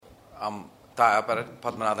I'm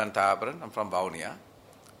Padmanathan Thayabaran. I'm from Vavuniya.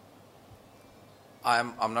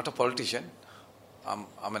 I'm not a politician.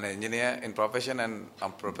 I'm an engineer in profession, and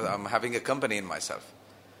I'm having a company in myself.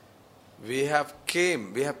 We have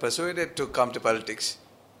persuaded to come to politics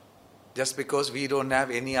just because we don't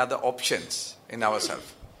have any other options in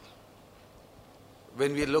ourselves.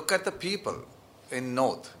 When we look at the people in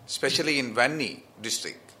North, especially in Vanni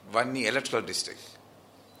electoral district,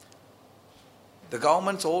 the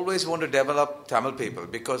governments always want to develop Tamil people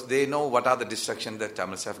because they know what are the destruction that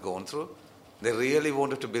Tamils have gone through. They really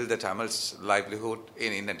wanted to build the Tamils' livelihood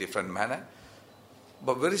in a different manner.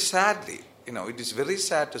 But very sadly, it is very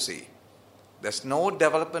sad to see there's no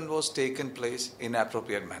development was taken place in an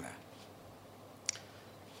appropriate manner.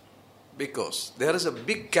 Because there is a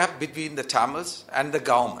big gap between the Tamils and the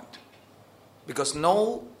government. Because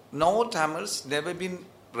no Tamils never been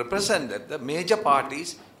represented, the major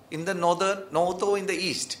parties in the north or in the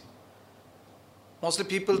east. Mostly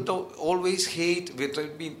people always hate,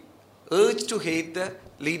 we've been urged to hate the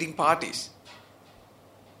leading parties.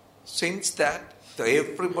 Since that,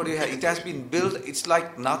 it has been built, it's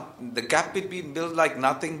like the gap between built like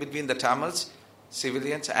nothing between the Tamils,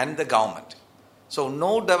 civilians and the government. So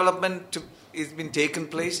no development has been taken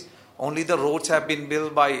place. Only the roads have been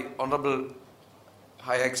built by Honorable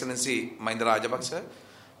High Excellency Mahinda Rajapaksa,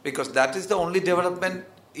 because that is the only development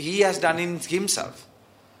he has done in himself.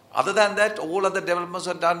 Other than that, all other developments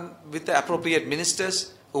are done with the appropriate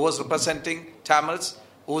ministers who was representing Tamils,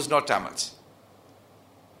 who is not Tamils.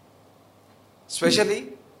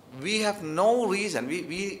 Especially, we have no reason,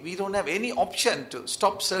 we don't have any option to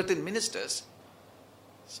stop certain ministers.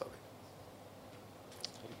 Sorry.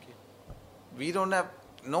 We don't have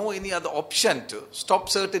any other option to stop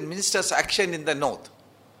certain ministers' action in the north.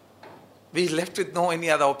 We left with no any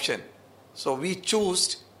other option. So we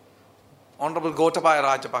chose Honorable Gotabaya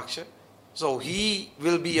Rajapaksa. So he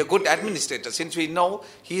will be a good administrator. Since we know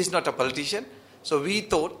he is not a politician, so we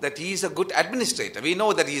thought that he is a good administrator. We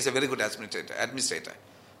know that he is a very good administrator.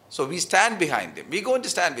 So we stand behind him. We're going to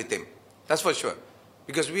stand with him. That's for sure.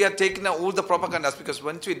 Because we are taking all the propagandas. Because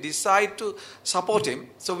once we decide to support him,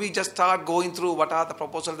 so we just start going through what are the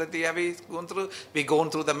proposals that we have gone through. We're going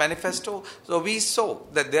through the manifesto. So we saw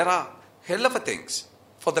that there are hell of a things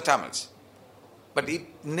for the Tamils. But it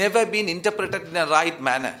never been interpreted in a right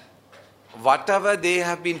manner. Whatever they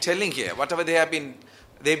have been telling here, whatever they've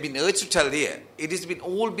been urged to tell here, it has been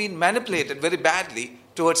all been manipulated very badly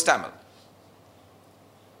towards Tamil.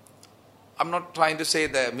 I'm not trying to say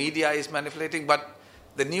the media is manipulating, but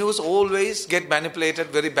the news always get manipulated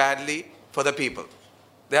very badly for the people.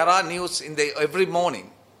 There are news every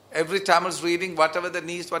morning. Every Tamil's reading, whatever the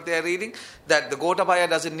news, what they are reading, that the Gotabaya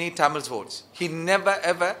doesn't need Tamil's votes. He never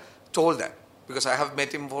ever told that. Because I have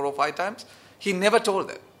met him 4 or 5 times. He never told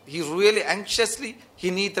that. He really anxiously, he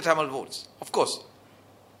needs the Tamil votes. Of course.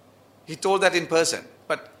 He told that in person.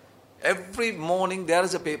 But every morning there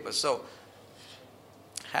is a paper. So,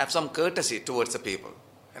 have some courtesy towards the people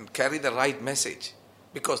and carry the right message.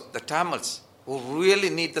 Because the Tamils who really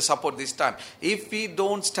need the support this time, if we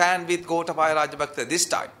don't stand with Gotabaya Rajapaksa this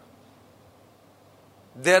time,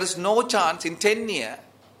 there is no chance in 10 years,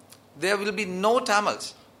 there will be no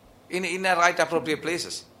Tamils in a right appropriate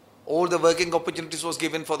places. All the working opportunities was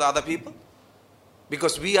given for the other people.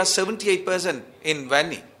 Because we are 78% in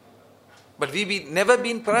Vanni. But we never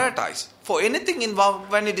been prioritized for anything in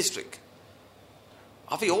Vanni district.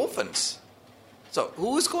 Are we orphans? So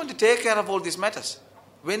who is going to take care of all these matters?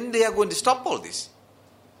 When they are going to stop all this?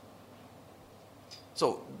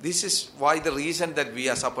 So this is why the reason that we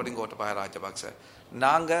are supporting Gotabaya Rajapaksa.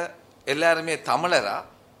 Nanga ellarume Tamilara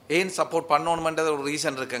ஏன் support பண்ணணும்ன்றது ஒரு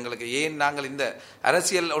reason இருக்கு எங்களுக்கு. ஏன் நாங்கள் இந்த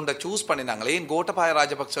அரசியல் ஒன்றை சூஸ் பண்ணினாங்க, ஏன் கோட்டபாய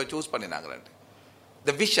ராஜபக்சவை சூஸ் பண்ணினாங்க,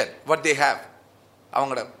 the vision what they have,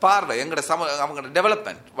 அவங்களோட பார்வை, அவங்களோட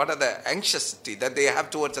development, what are the anxiety that they have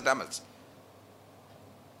towards the Tamils.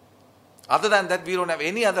 Other than that, we don't have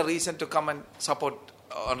any other reason to come and support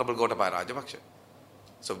Honorable Gotabaya Rajapaksa.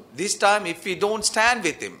 So this time, if we don't stand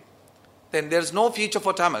with him, then there's no future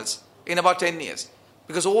for Tamils in about 10 years.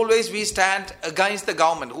 Because always we stand against the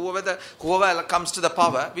government. Whoever comes to the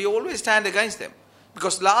power, we always stand against them.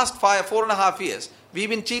 Because last 4.5 years, we've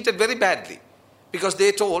been cheated very badly. Because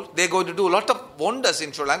they told they're going to do a lot of wonders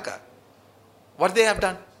in Sri Lanka. What they have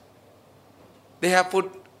done? They have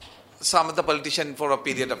put some of the politicians for a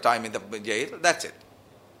period of time in the jail. That's it.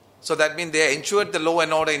 So that means they ensured the law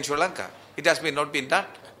and order in Sri Lanka. It has not been done.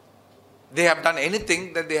 They have done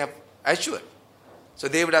anything that they have assured. So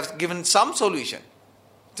they would have given some solution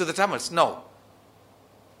to the Tamils. No.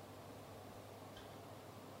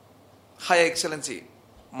 High Excellency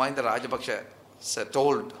Mahinda Rajapaksa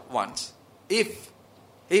told once,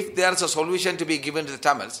 if there is a solution to be given to the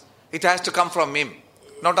Tamils, it has to come from him,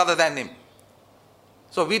 not other than him.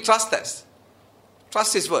 So we trust this.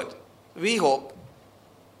 Trust his word. We hope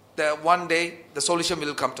that one day the solution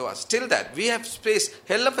will come to us. Till that, we have space,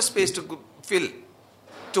 hell of a space to fill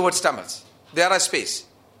towards Tamils. There is space.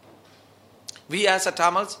 We as a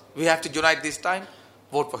Tamils, we have to unite this time,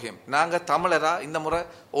 vote for him. Nanga Tamilara in the Mura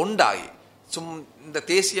Ondai. இந்த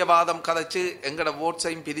தேசியவாதம் கதைச்சு எங்களோட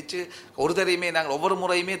ஓட்ஸையும் பிரித்து ஒரு தரையுமே நாங்கள் ஒவ்வொரு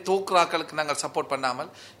முறையுமே தோக்குறாக்களுக்கு நாங்கள் support பண்ணாமல்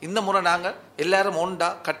இந்த முறை நாங்கள் எல்லாரும் ஒண்டா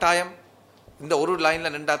கட்டாயம் இந்த ஒரு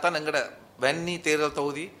லைனில் நின்றா தான் எங்களோட வன்னி தேர்தல்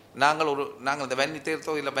தொகுதி நாங்கள் இந்த வன்னி தேர்தல்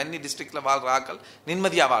தொகுதியில் வன்னி டிஸ்ட்ரிக்டில் வாழ்கிற ஆக்கள்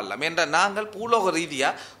நிம்மதியாக வாழலாம் என்ற நாங்கள் பூலோக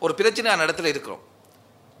ரீதியாக ஒரு பிரச்சனையான இடத்துல இருக்கிறோம்.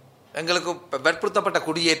 எங்களுக்கு வற்புறுத்தப்பட்ட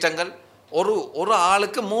குடியேற்றங்கள் ஒரு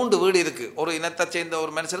ஆளுக்கு 3 வீடு இருக்குது. ஒரு இனத்தை சேர்ந்த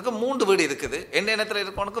ஒரு மனுஷருக்கு 3 வீடு இருக்குது. எந்த இனத்தில்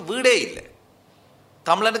இருக்கவனுக்கு வீடே இல்லை.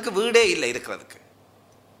 தமிழனுக்கு வீடே இல்லை இருக்கிறதுக்கு.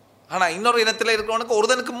 ஆனால் இன்னொரு இனத்தில் இருக்கிறவனுக்கு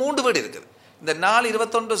ஒருதனுக்கு 3 வீடு இருக்குது. இந்த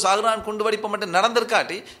 4/21 சாகுரான் குண்டு வெடிப்பு மட்டும்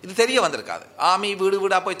நடந்திருக்காட்டி இது தெரிய வந்திருக்காது. ஆமி வீடு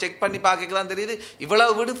வீடாக போய் செக் பண்ணி பார்க்கலாம் தெரியுது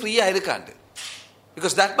இவ்வளவு வீடு ஃப்ரீயாக இருக்காண்டு.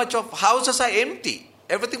 Because that much of houses are empty.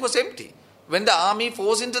 Everything was empty. When the army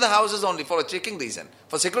forced into the houses only for a checking reason,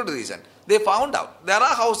 for security reason, they found out there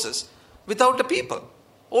are houses without the people,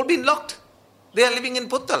 all been locked. They are living in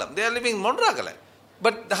Puttalam, they are living in Mondragala.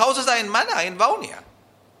 But the houses are in Mana, in Vaunia.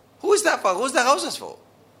 Who is that for? Who is the houses for?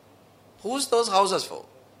 Who's those houses for?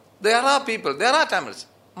 There are people, there are Tamils,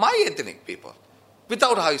 my ethnic people,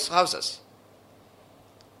 without houses.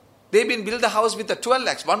 They've been built a house with a 12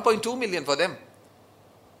 lakhs, 1.2 million for them.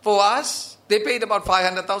 For us, they paid about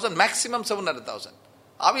 500,000, maximum 700,000.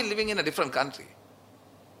 Are we living in a different country?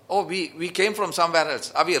 Oh, we came from somewhere else.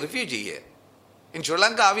 Are we a refugee here? In Sri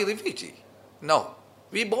Lanka, are we refugee? No.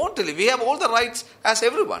 We born to live. We have all the rights as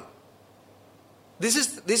everyone.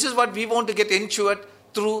 This is what we want to get ensured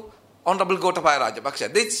through Honorable Gotabaya Rajapaksa.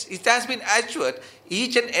 It has been assured.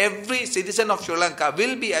 Each and every citizen of Sri Lanka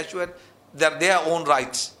will be assured that their own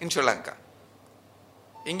rights in Sri Lanka.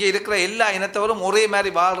 இங்கே இருக்கிற எல்லா இனத்தவரும் ஒரே மாதிரி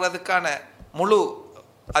வாழ்கிறதுக்கான முழு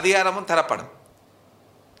அதிகாரமும் தரப்படும்.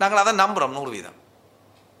 நாங்கள் அதை நம்புகிறோம் 100%.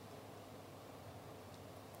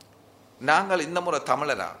 நாங்கள் இந்த முறை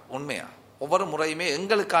தமிழரா உண்மையா ஒவ்வொரு முறையுமே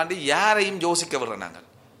எங்களுக்காண்டி யாரையும் யோசிக்க விடுற நாங்கள்.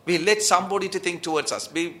 We let somebody to think towards us.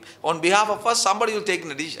 On behalf of us, somebody will take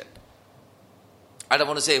an decision. I don't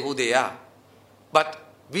want to say who they are. But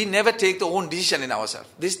we never take the own decision in ourselves.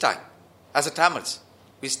 This time, as a Tamils,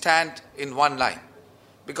 we stand in one line.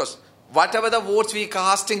 Because whatever the votes we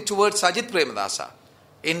casting towards Sajith Premadasa,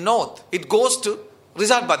 in North, it goes to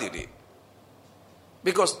Rizal Baduri.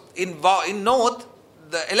 Because in North,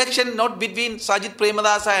 the election not between Sajith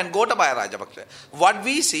Premadasa and Gotabaya Rajapaksa. What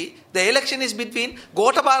we see, the election is between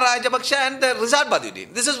Gotabaya Rajapaksa and the Rizal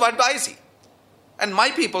Baduri. This is what I see. And my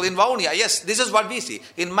people in Vaunia, yes, this is what we see.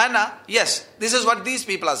 In Mana, yes, this is what these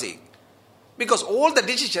people are seeing. Because all the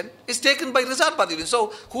decision is taken by Rizal Baduri. So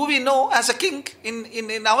who we know as a king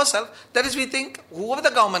in ourselves, that is we think whoever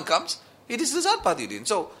the government comes, it is Rizal Baduri.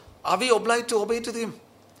 So are we obliged to obey to him?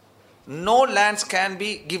 No lands can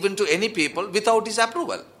be given to any people without his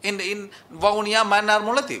approval. In Vaunia, Mannar,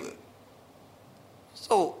 Mulathivu.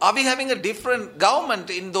 So are we having a different government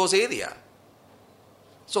in those areas?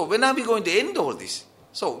 So when are we going to end all this?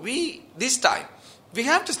 So this time, we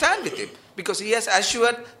have to stand with him. Because he has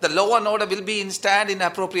assured the law and order will be stand in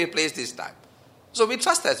appropriate place this time. So we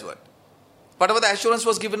trust that word. Whatever the assurance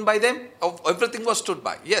was given by them, everything was stood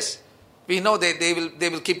by. Yes, we know they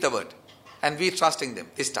will keep the word. And we trusting them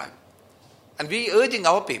this time. And we urging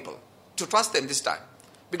our people to trust them this time.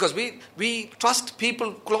 Because we trust people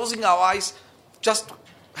closing our eyes, just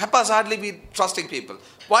haphazardly we trusting people.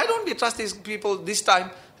 Why don't we trust these people this time?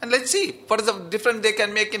 And let's see what is the difference they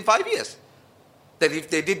can make in 5 years. That if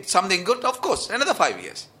they did something good, of course, another 5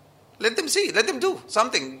 years. Let them see, let them do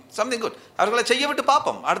something good. அவர்களை செய்ய விட்டு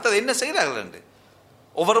பார்ப்போம் அடுத்தது என்ன செய்கிறார்கள்.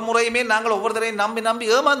 ஒவ்வொரு முறையுமே நாங்கள் ஒவ்வொரு தரையும் நம்பி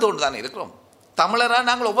ஏமாந்து கொண்டு தானே இருக்கிறோம். தமிழராக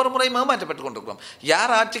நாங்கள் ஒவ்வொரு முறையும் ஏமாற்றப்பட்டு கொண்டிருக்கிறோம்.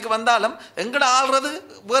 யார் ஆட்சிக்கு வந்தாலும் எங்களை ஆள்றது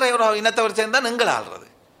வேற ஒரு இனத்தவர் சேர்ந்தால் எங்களை ஆள்றது.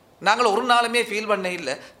 நாங்கள் ஒரு நாளுமே ஃபீல் பண்ண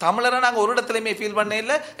இல்லை. தமிழராக நாங்கள் ஒரு இடத்துலையுமே ஃபீல் பண்ண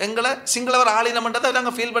இல்லை. எங்களை சிங்களவர் ஆளினம்ன்றதை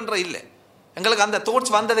நாங்கள் ஃபீல் பண்ணுற இல்லை. எங்களுக்கு அந்த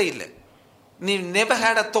தாட்ஸ் வந்ததே இல்லை. We never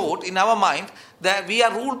had a thought in our mind that we are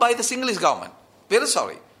ruled by the Sinhalese government. Very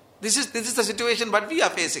sorry. This is the situation what we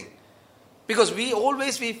are facing. Because we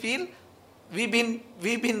feel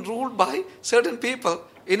we've been ruled by certain people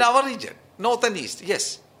in our region, north and east. Yes.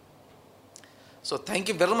 So thank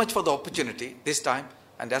you very much for the opportunity this time.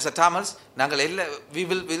 And as a Tamils, we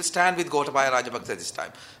will stand with Gotabaya Rajapaksa this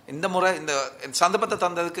time. இந்த முறை இந்த சந்தர்ப்பத்தை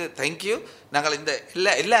தந்ததுக்கு thank you. நாங்கள் இந்த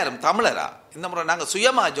எல்லாரும் தமிழரா இந்த முறை நாங்கள்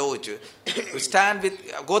சுயமாக ஜோதிச்சு stand with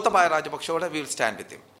Gotabaya Rajapaksa, we will stand with him.